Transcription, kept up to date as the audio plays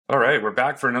All right, we're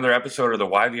back for another episode of the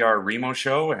YVR Remo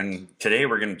Show, and today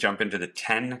we're going to jump into the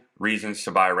 10 reasons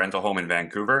to buy a rental home in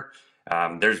Vancouver.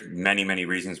 There's many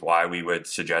reasons why we would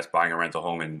suggest buying a rental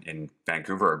home in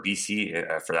Vancouver or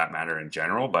BC, for that matter, in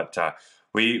general. But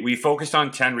we focused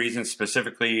on 10 reasons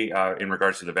specifically in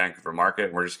regards to the Vancouver market,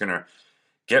 and we're just going to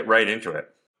get right into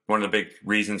it. One of the big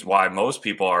reasons why most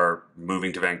people are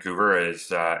moving to Vancouver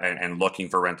is and looking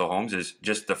for rental homes is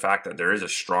just the fact that there is a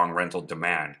strong rental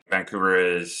demand.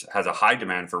 Vancouver has a high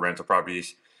demand for rental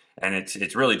properties, and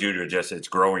it's really due to just its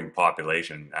growing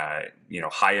population.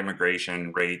 High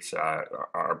immigration rates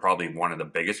are probably one of the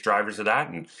biggest drivers of that,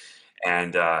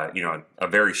 and a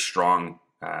very strong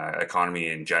economy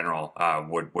in general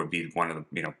would be one of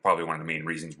the probably one of the main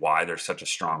reasons why there's such a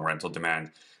strong rental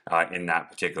demand in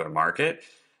that particular market.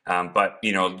 But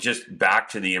just back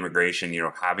to the immigration,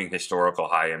 having historical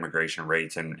high immigration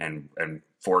rates and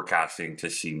forecasting to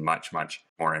see much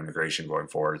more immigration going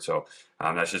forward. So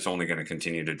that's just only going to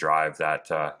continue to drive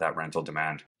that rental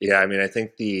demand. Yeah, I mean, I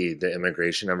think the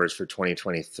immigration numbers for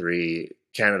 2023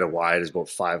 Canada-wide is about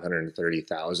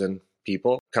 530,000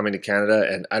 people coming to Canada,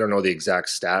 and I don't know the exact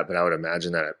stat, but I would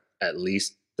imagine that at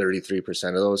least 33%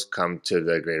 of those come to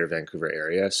the Greater Vancouver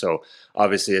area. So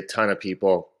obviously, a ton of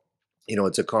people.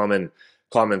 It's a common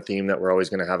theme that we're always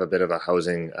going to have a bit of a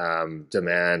housing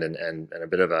demand and a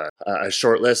bit of a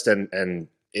short list. And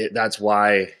that's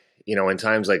why, in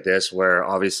times like this, where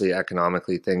obviously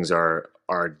economically things are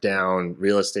down,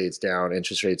 real estate's down,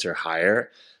 interest rates are higher,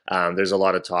 there's a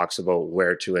lot of talks about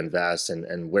where to invest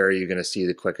and where are you going to see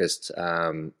the quickest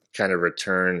kind of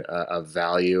return of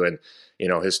value. And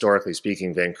historically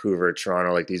speaking, Vancouver,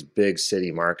 Toronto, like these big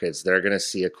city markets, they're going to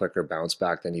see a quicker bounce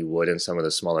back than you would in some of the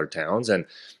smaller towns. And,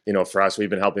 for us, we've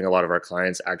been helping a lot of our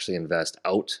clients actually invest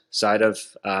outside of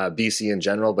BC in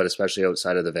general, but especially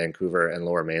outside of the Vancouver and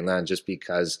Lower Mainland, just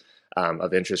because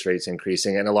of interest rates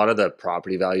increasing. And a lot of the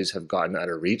property values have gotten out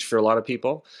of reach for a lot of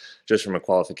people, just from a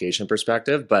qualification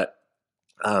perspective. But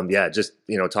just,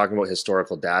 talking about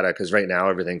historical data, because right now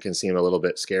everything can seem a little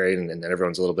bit scary and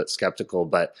everyone's a little bit skeptical,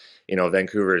 but,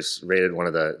 Vancouver's rated one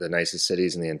of the nicest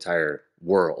cities in the entire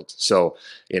world. So,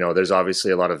 there's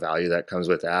obviously a lot of value that comes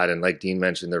with that. And like Dean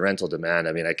mentioned, the rental demand,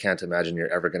 I mean, I can't imagine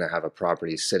you're ever going to have a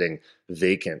property sitting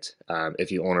vacant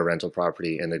if you own a rental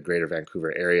property in the Greater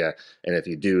Vancouver area. And if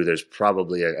you do, there's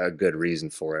probably a good reason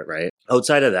for it, right?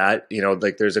 Outside of that,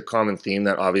 there's a common theme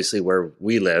that obviously where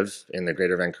we live in the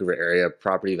Greater Vancouver area,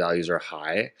 property values are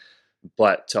high,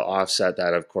 but to offset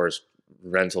that, of course,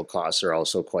 rental costs are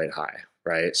also quite high,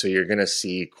 right? So you're going to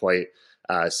see quite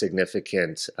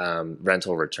significant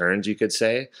rental returns, you could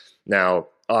say. Now,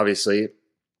 obviously,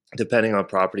 depending on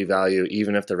property value,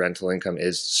 even if the rental income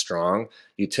is strong,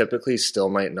 you typically still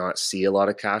might not see a lot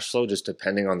of cash flow, just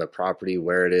depending on the property,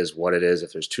 where it is, what it is,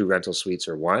 if there's 2 rental suites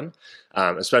or 1,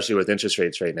 especially with interest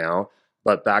rates right now.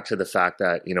 But back to the fact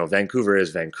that, Vancouver is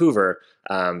Vancouver,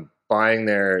 buying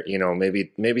there,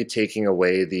 maybe taking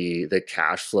away the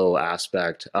cash flow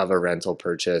aspect of a rental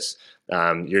purchase,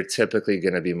 you're typically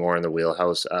going to be more in the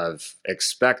wheelhouse of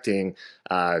expecting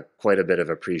quite a bit of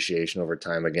appreciation over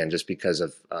time, again, just because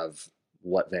of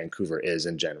what Vancouver is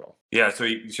in general. Yeah, so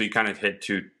you kind of hit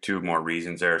two more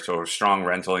reasons there. So strong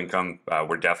rental income,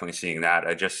 we're definitely seeing that.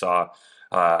 I just saw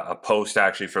a post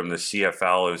actually from the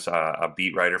CFL. It was a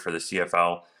beat writer for the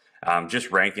CFL,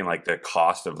 just ranking like the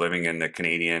cost of living in the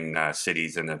Canadian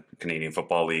cities in the Canadian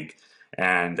Football League.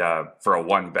 And for a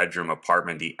 1-bedroom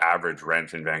apartment, the average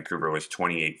rent in Vancouver was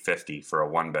 $28.50 for a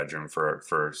 1-bedroom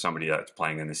for somebody that's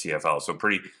playing in the CFL. So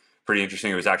pretty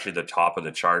interesting. It was actually the top of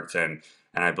the charts, and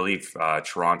I believe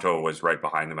Toronto was right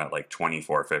behind them at like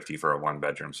 $24.50 for a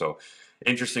 1-bedroom. So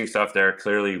interesting stuff there.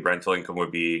 Clearly, rental income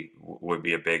would be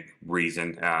a big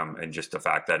reason, and just the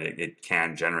fact that it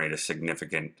can generate a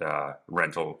significant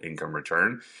rental income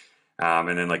return.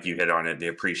 And then, like you hit on it, the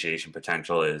appreciation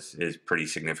potential is pretty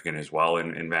significant as well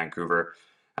in Vancouver.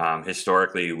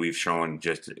 Historically, we've shown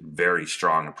just very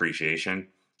strong appreciation,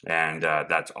 and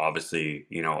that's obviously,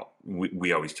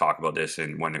 we always talk about this,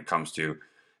 and when it comes to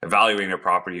evaluating a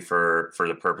property for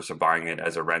the purpose of buying it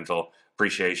as a rental,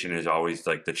 appreciation is always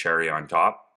like the cherry on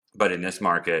top. But in this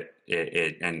market,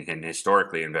 and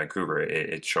historically in Vancouver,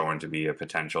 it's shown to be a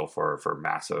potential for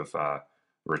massive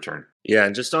return. Yeah,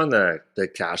 and just on the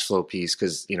cash flow piece,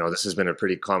 because this has been a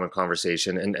pretty common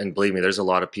conversation, and believe me, there's a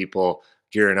lot of people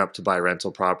gearing up to buy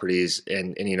rental properties,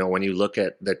 and when you look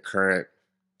at the current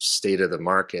state of the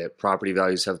market, property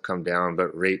values have come down,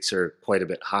 but rates are quite a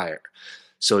bit higher.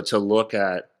 So to look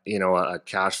at a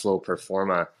cash flow pro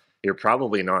forma you're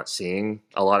probably not seeing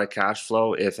a lot of cash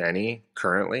flow, if any,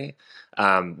 currently,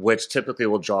 which typically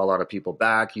will draw a lot of people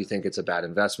back. You think it's a bad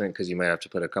investment because you might have to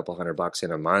put a couple $100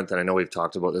 in a month. And I know we've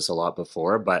talked about this a lot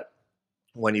before, but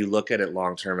when you look at it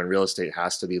long term, and real estate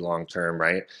has to be long term,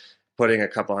 right? Putting a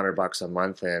couple $100 a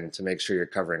month in to make sure you're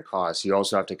covering costs, you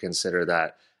also have to consider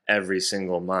that every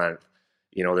single month,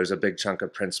 there's a big chunk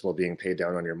of principal being paid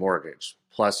down on your mortgage.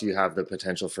 Plus, you have the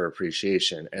potential for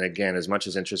appreciation. And again, as much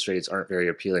as interest rates aren't very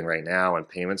appealing right now and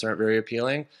payments aren't very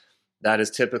appealing, that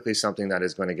is typically something that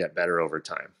is going to get better over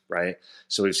time, right?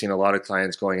 So we've seen a lot of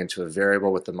clients going into a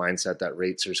variable with the mindset that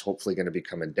rates are hopefully going to be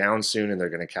coming down soon and they're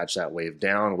going to catch that wave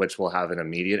down, which will have an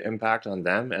immediate impact on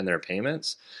them and their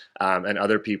payments. And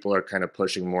other people are kind of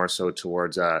pushing more so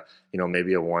towards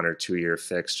maybe a 1 or 2 year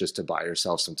fix just to buy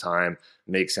yourself some time,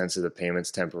 make sense of the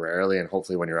payments temporarily, and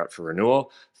hopefully when you're up for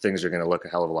renewal, things are going to look a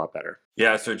hell of a lot better.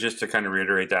 Yeah, so just to kind of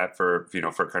reiterate that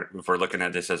if we're looking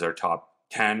at this as our top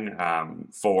 10,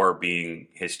 4 being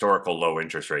historical low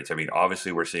interest rates. I mean,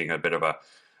 obviously we're seeing a bit of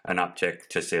an uptick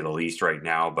to say the least right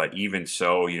now, but even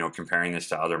so, comparing this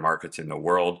to other markets in the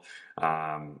world,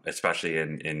 especially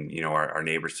in our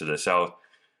neighbors to the south,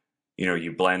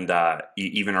 you blend that,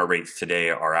 even our rates today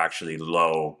are actually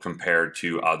low compared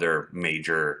to other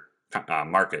major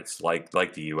markets like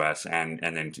the US, and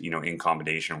then in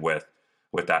combination with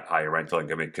that higher rental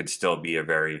income, it could still be a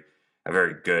very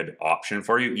good option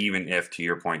for you, even if, to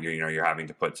your point, you're having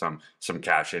to put some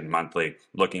cash in monthly.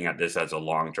 Looking at this as a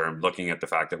long term, looking at the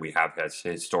fact that we have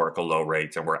historical low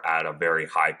rates and we're at a very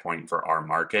high point for our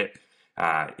market,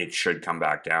 it should come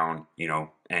back down,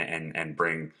 and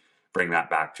bring that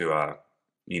back to a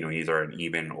either an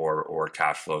even or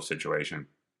cash flow situation.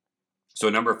 So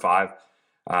number 5,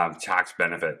 tax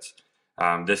benefits.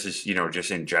 This is just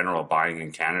in general buying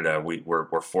in Canada.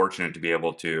 We're fortunate to be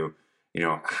able to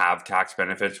have tax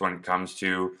benefits when it comes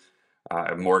to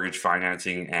mortgage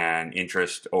financing and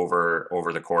interest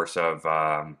over the course of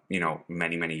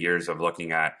many years of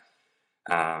looking at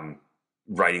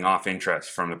writing off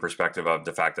interest from the perspective of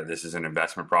the fact that this is an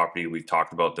investment property. We've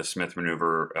talked about the Smith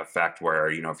maneuver effect, where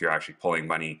if you're actually pulling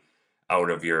money out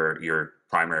of your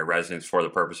primary residence for the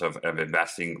purpose of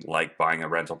investing, like buying a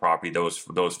rental property,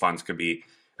 those funds could be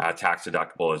tax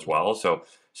deductible as well. So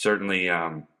certainly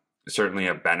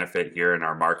a benefit here in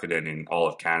our market and in all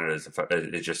of Canada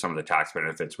is just some of the tax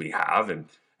benefits we have, and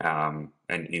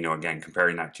again,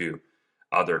 comparing that to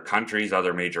other countries,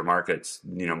 other major markets,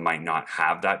 might not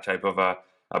have that type of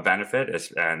a benefit,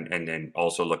 and then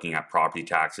also looking at property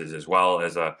taxes as well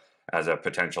as a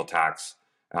potential tax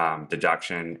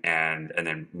deduction, and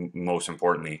then most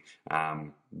importantly,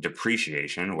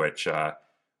 depreciation, which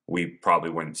we probably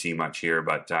wouldn't see much here,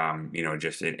 but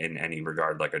just in any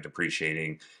regard, like a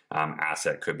depreciating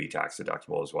asset could be tax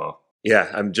deductible as well.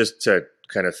 Yeah, I'm just to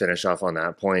kind of finish off on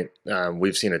that point.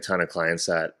 We've seen a ton of clients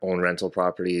that own rental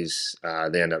properties.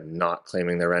 They end up not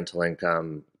claiming their rental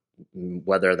income,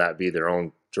 whether that be their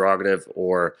own prerogative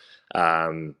or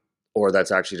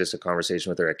that's actually just a conversation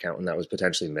with their accountant that was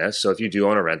potentially missed. So if you do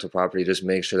own a rental property, just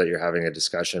make sure that you're having a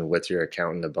discussion with your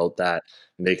accountant about that,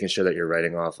 making sure that you're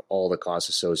writing off all the costs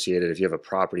associated. If you have a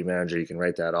property manager, you can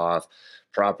write that off,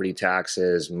 property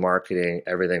taxes, marketing,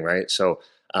 everything, right? So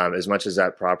as much as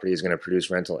that property is going to produce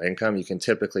rental income, you can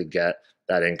typically get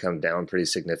that income down pretty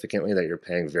significantly, that you're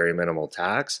paying very minimal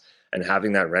tax. And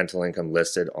having that rental income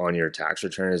listed on your tax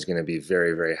return is going to be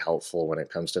very, very helpful when it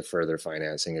comes to further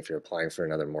financing. If you're applying for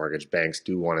another mortgage, banks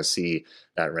do want to see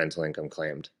that rental income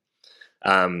claimed.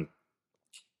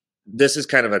 This is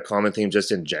kind of a common theme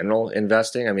just in general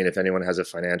investing. I mean, if anyone has a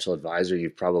financial advisor,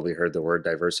 you've probably heard the word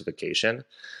diversification.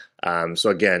 So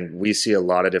again, we see a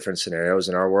lot of different scenarios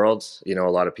in our world. A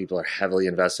lot of people are heavily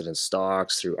invested in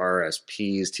stocks through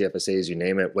RSPs, TFSAs, you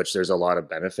name it, which there's a lot of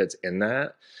benefits in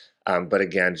that. But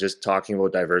again, just talking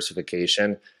about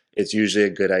diversification, it's usually a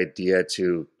good idea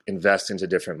to invest into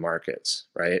different markets,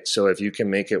 right? So if you can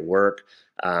make it work,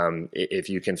 if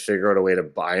you can figure out a way to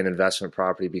buy an investment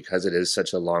property because it is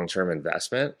such a long-term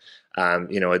investment,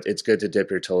 it's good to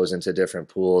dip your toes into different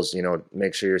pools.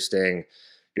 Make sure you're staying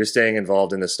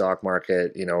involved in the stock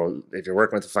market. If you're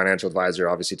working with a financial advisor,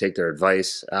 obviously take their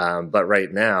advice. But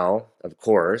right now, of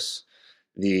course,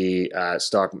 the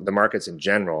markets in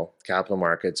general, capital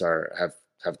markets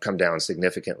have come down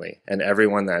significantly, and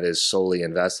everyone that is solely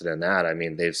invested in that, I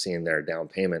mean, they've seen their down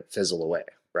payment fizzle away,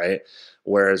 right?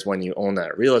 Whereas when you own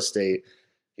that real estate,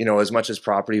 as much as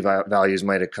property values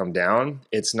might have come down,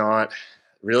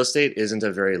 real estate isn't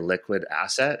a very liquid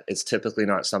asset. It's typically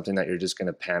not something that you're just going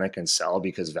to panic and sell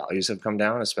because values have come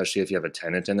down, especially if you have a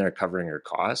tenant in there covering your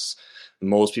costs.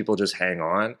 Most people just hang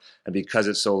on, and because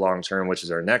it's so long term, which is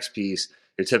our next piece,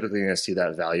 you're typically going to see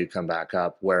that value come back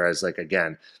up. Whereas, like,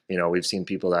 again, we've seen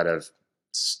people that have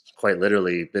quite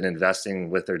literally been investing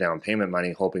with their down payment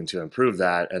money, hoping to improve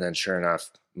that. And then sure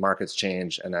enough, markets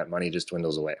change and that money just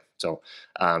dwindles away. So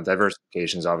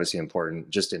diversification is obviously important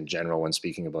just in general when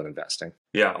speaking about investing.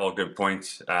 Yeah, all good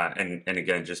points. And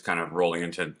again, just kind of rolling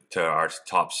into our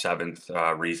top seventh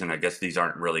reason. I guess these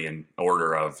aren't really in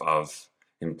order of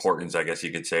importance, I guess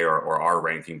you could say, or our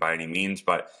ranking by any means,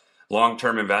 but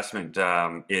long-term investment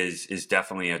is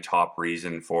definitely a top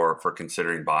reason for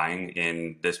considering buying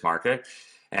in this market.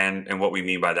 And what we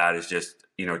mean by that is just,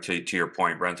 to your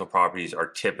point, rental properties are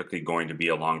typically going to be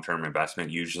a long-term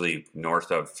investment, usually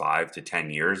north of 5 to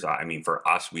 10 years. I mean, for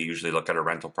us, we usually look at a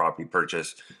rental property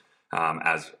purchase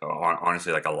as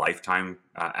honestly like a lifetime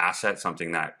asset,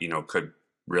 something that, could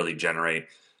really generate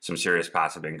some serious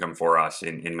passive income for us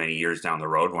in many years down the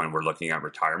road when we're looking at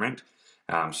retirement.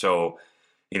 So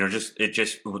just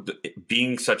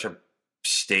being such a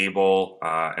stable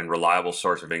and reliable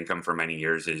source of income for many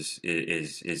years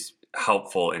is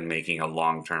helpful in making a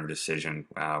long-term decision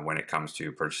when it comes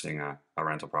to purchasing a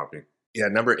rental property. Yeah,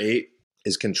 number 8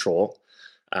 is control.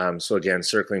 So again,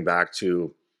 circling back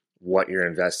to what you're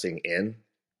investing in,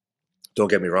 don't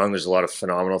get me wrong, there's a lot of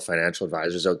phenomenal financial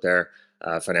advisors out there,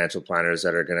 financial planners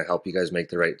that are going to help you guys make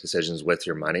the right decisions with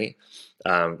your money.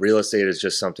 Real estate is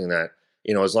just something that,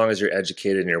 as long as you're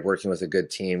educated and you're working with a good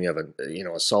team, you have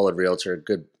a solid realtor, a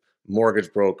good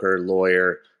mortgage broker,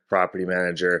 lawyer, property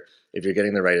manager. If you're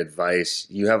getting the right advice,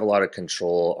 you have a lot of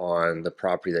control on the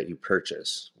property that you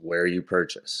purchase, where you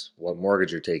purchase, what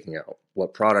mortgage you're taking out,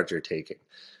 what product you're taking,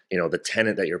 the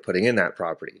tenant that you're putting in that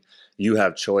property. You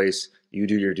have choice, you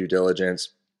do your due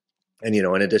diligence. And,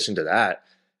 in addition to that,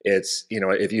 it's,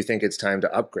 if you think it's time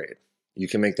to upgrade, you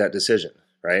can make that decision,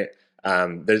 right?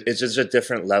 It's just a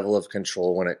different level of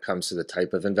control when it comes to the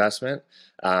type of investment.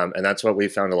 And that's what we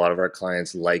found a lot of our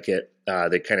clients like it.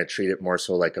 They kind of treat it more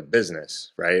so like a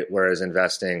business, right? Whereas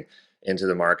investing into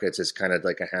the markets is kind of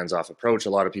like a hands-off approach.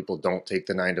 A lot of people don't take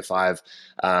the 9 to 5,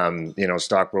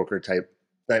 stockbroker type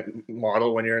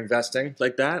model when you're investing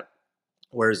like that.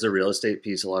 Whereas the real estate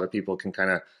piece, a lot of people can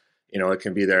kind of, it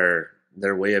can be their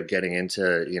way of getting into,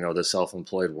 the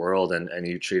self-employed world, and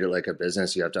you treat it like a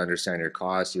business. You have to understand your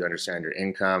costs, you understand your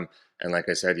income. And like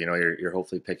I said, you're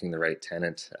hopefully picking the right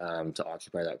tenant to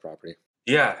occupy that property.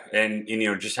 Yeah. And,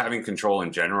 just having control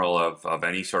in general of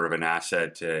any sort of an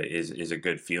asset is a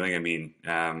good feeling. I mean,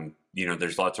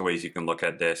 there's lots of ways you can look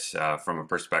at this from a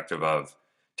perspective of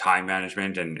time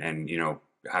management and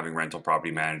having rental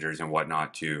property managers and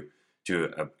whatnot to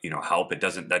help. That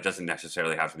doesn't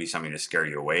necessarily have to be something to scare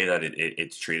you away, that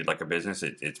it's treated like a business.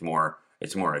 It's more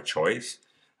a choice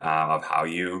of how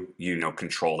you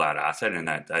control that asset, and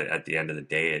that at the end of the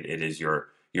day, it is your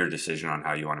decision on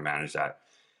how you want to manage that.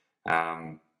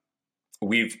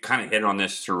 We've kind of hit on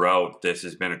this throughout. This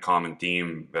has been a common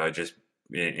theme, just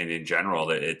in general,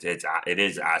 that it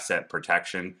is asset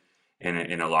protection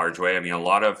in a large way. I mean, a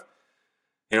lot of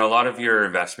your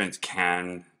investments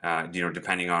can,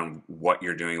 depending on what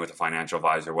you're doing with a financial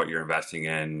advisor, what you're investing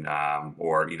in,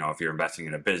 or, if you're investing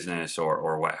in a business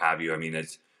or what have you. I mean,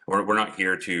 we're not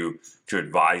here to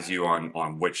advise you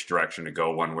on which direction to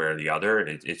go one way or the other.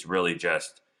 It's really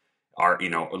just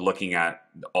looking at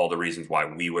all the reasons why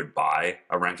we would buy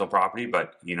a rental property,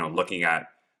 but, looking at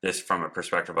this from a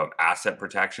perspective of asset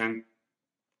protection.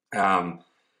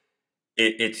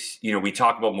 We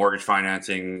talk about mortgage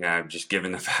financing, just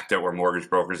given the fact that we're mortgage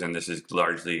brokers, and this is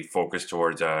largely focused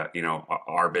towards,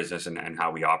 our business and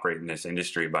how we operate in this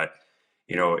industry. But,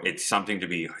 it's something to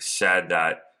be said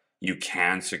that you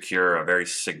can secure a very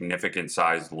significant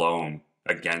sized loan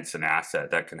against an asset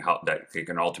that can help, that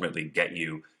can ultimately get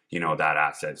you, that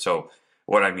asset. So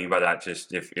what I mean by that,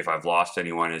 just if I've lost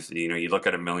anyone, is, you look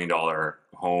at $1 million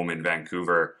home in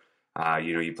Vancouver.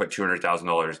 You put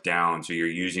 $200,000 down, so you're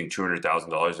using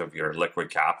 $200,000 of your liquid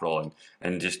capital,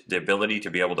 and just the ability to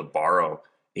be able to borrow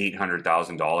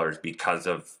 $800,000 because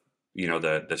of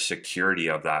the security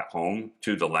of that home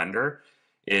to the lender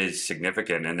is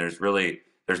significant. And there's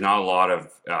not a lot of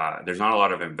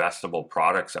investable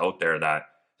products out there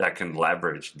that can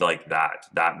leverage like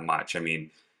that much. I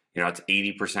mean, it's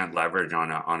 80% leverage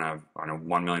on a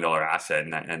 $1 million asset,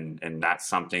 and that's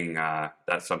something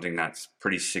that's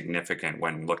pretty significant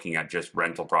when looking at just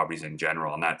rental properties in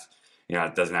general. And that's,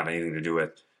 it doesn't have anything to do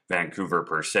with Vancouver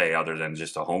per se, other than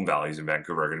just the home values in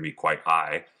Vancouver are going to be quite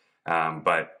high.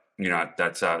 But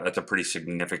that's a pretty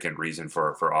significant reason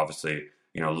for obviously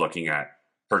looking at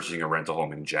purchasing a rental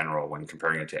home in general when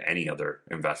comparing it to any other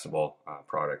investable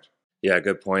product. Yeah,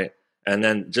 good point. And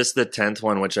then just the 10th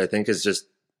one, which I think is just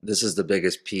this is the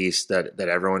biggest piece that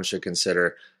everyone should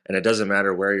consider. And it doesn't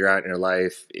matter where you're at in your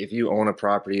life. If you own a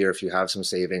property or if you have some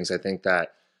savings, I think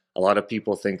that a lot of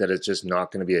people think that it's just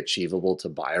not going to be achievable to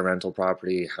buy a rental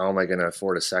property. How am I going to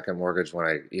afford a second mortgage when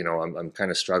I'm kind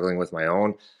of struggling with my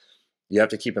own? You have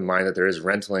to keep in mind that there is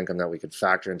rental income that we could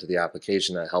factor into the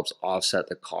application that helps offset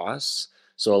the costs.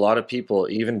 So a lot of people,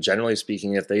 even generally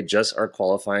speaking, if they just are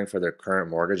qualifying for their current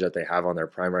mortgage that they have on their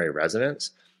primary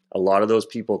residence, a lot of those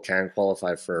people can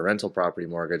qualify for a rental property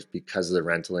mortgage because of the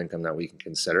rental income that we can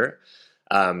consider.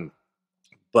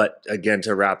 But again,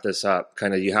 to wrap this up,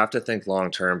 kind of you have to think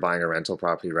long term buying a rental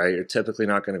property, right? You're typically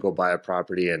not going to go buy a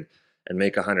property and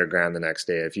make 100 grand the next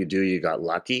day. If you do, you got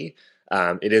lucky.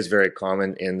 It is very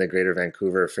common in the Greater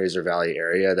Vancouver, Fraser Valley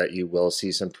area that you will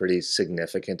see some pretty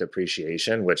significant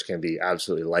appreciation, which can be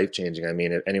absolutely life changing. I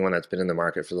mean, if anyone that's been in the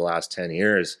market for the last 10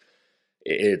 years,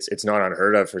 it's not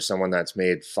unheard of for someone that's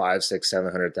made $500,000,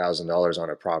 $600,000, $700,000 on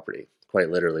a property,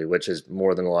 quite literally, which is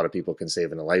more than a lot of people can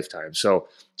save in a lifetime. So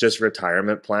just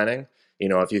retirement planning,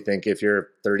 if you think if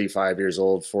you're 35 years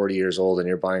old, 40 years old, and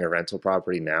you're buying a rental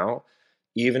property now,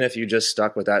 even if you just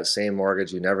stuck with that same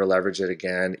mortgage, you never leverage it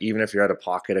again, even if you're out of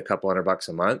pocket a couple $100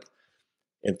 a month,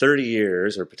 in 30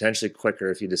 years or potentially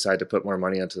quicker, if you decide to put more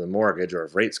money onto the mortgage or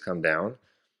if rates come down,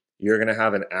 you're going to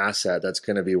have an asset that's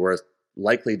going to be worth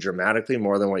likely dramatically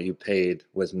more than what you paid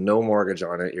with no mortgage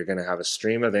on it. You're going to have a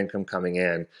stream of income coming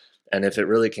in. And if it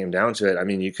really came down to it, I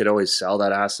mean, you could always sell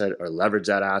that asset or leverage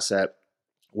that asset,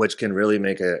 which can really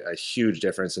make a huge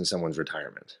difference in someone's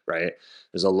retirement, right?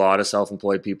 There's a lot of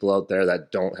self-employed people out there that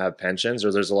don't have pensions,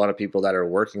 or there's a lot of people that are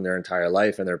working their entire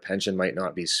life and their pension might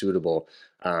not be suitable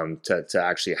to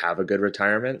actually have a good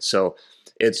retirement. So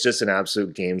it's just an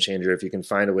absolute game changer. If you can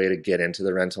find a way to get into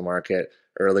the rental market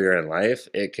earlier in life,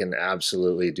 it can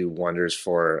absolutely do wonders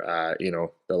for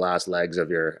the last legs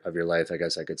of your life, I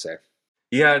guess I could say.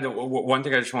 Yeah, one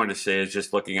thing I just wanted to say is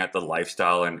just looking at the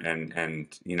lifestyle and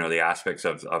the aspects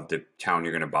of the town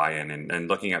you're going to buy in, and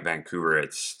looking at Vancouver,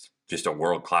 it's just a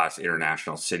world-class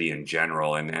international city in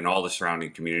general, and all the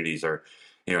surrounding communities are,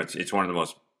 it's one of the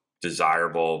most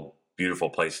desirable, beautiful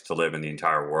places to live in the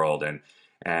entire world, and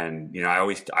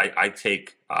I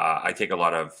take a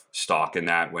lot of stock in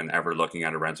that whenever looking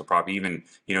at a rental property, even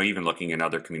looking in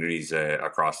other communities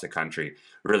across the country,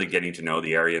 really getting to know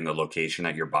the area and the location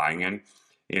that you're buying in.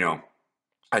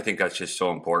 I think that's just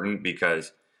so important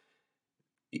because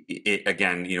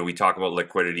again, we talk about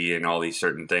liquidity and all these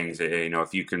certain things.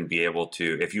 If you can be able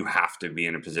to, if you have to be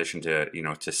in a position to,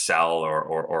 to sell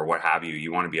or what have you,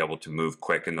 you want to be able to move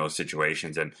quick in those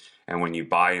situations. And when you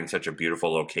buy in such a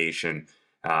beautiful location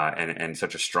and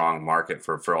such a strong market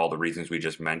for all the reasons we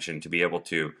just mentioned, to be able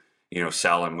to,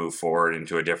 sell and move forward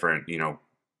into a different,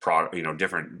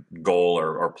 different goal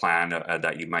or plan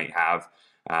that you might have.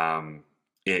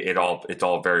 It's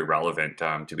all very relevant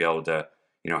to be able to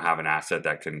have an asset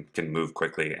that can move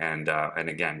quickly, and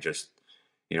again, just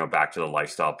back to the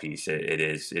lifestyle piece, it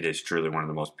is truly one of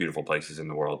the most beautiful places in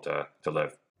the world to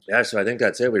live. Yeah, so I think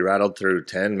that's it. We rattled through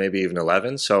 10, maybe even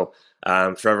 11. So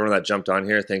for everyone that jumped on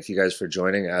here, thank you guys for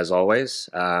joining as always.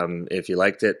 If you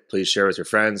liked it, please share with your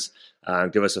friends.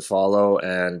 Give us a follow,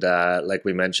 and like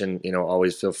we mentioned,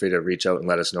 always feel free to reach out and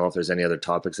let us know if there's any other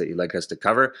topics that you'd like us to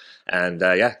cover. And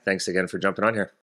thanks again for jumping on here.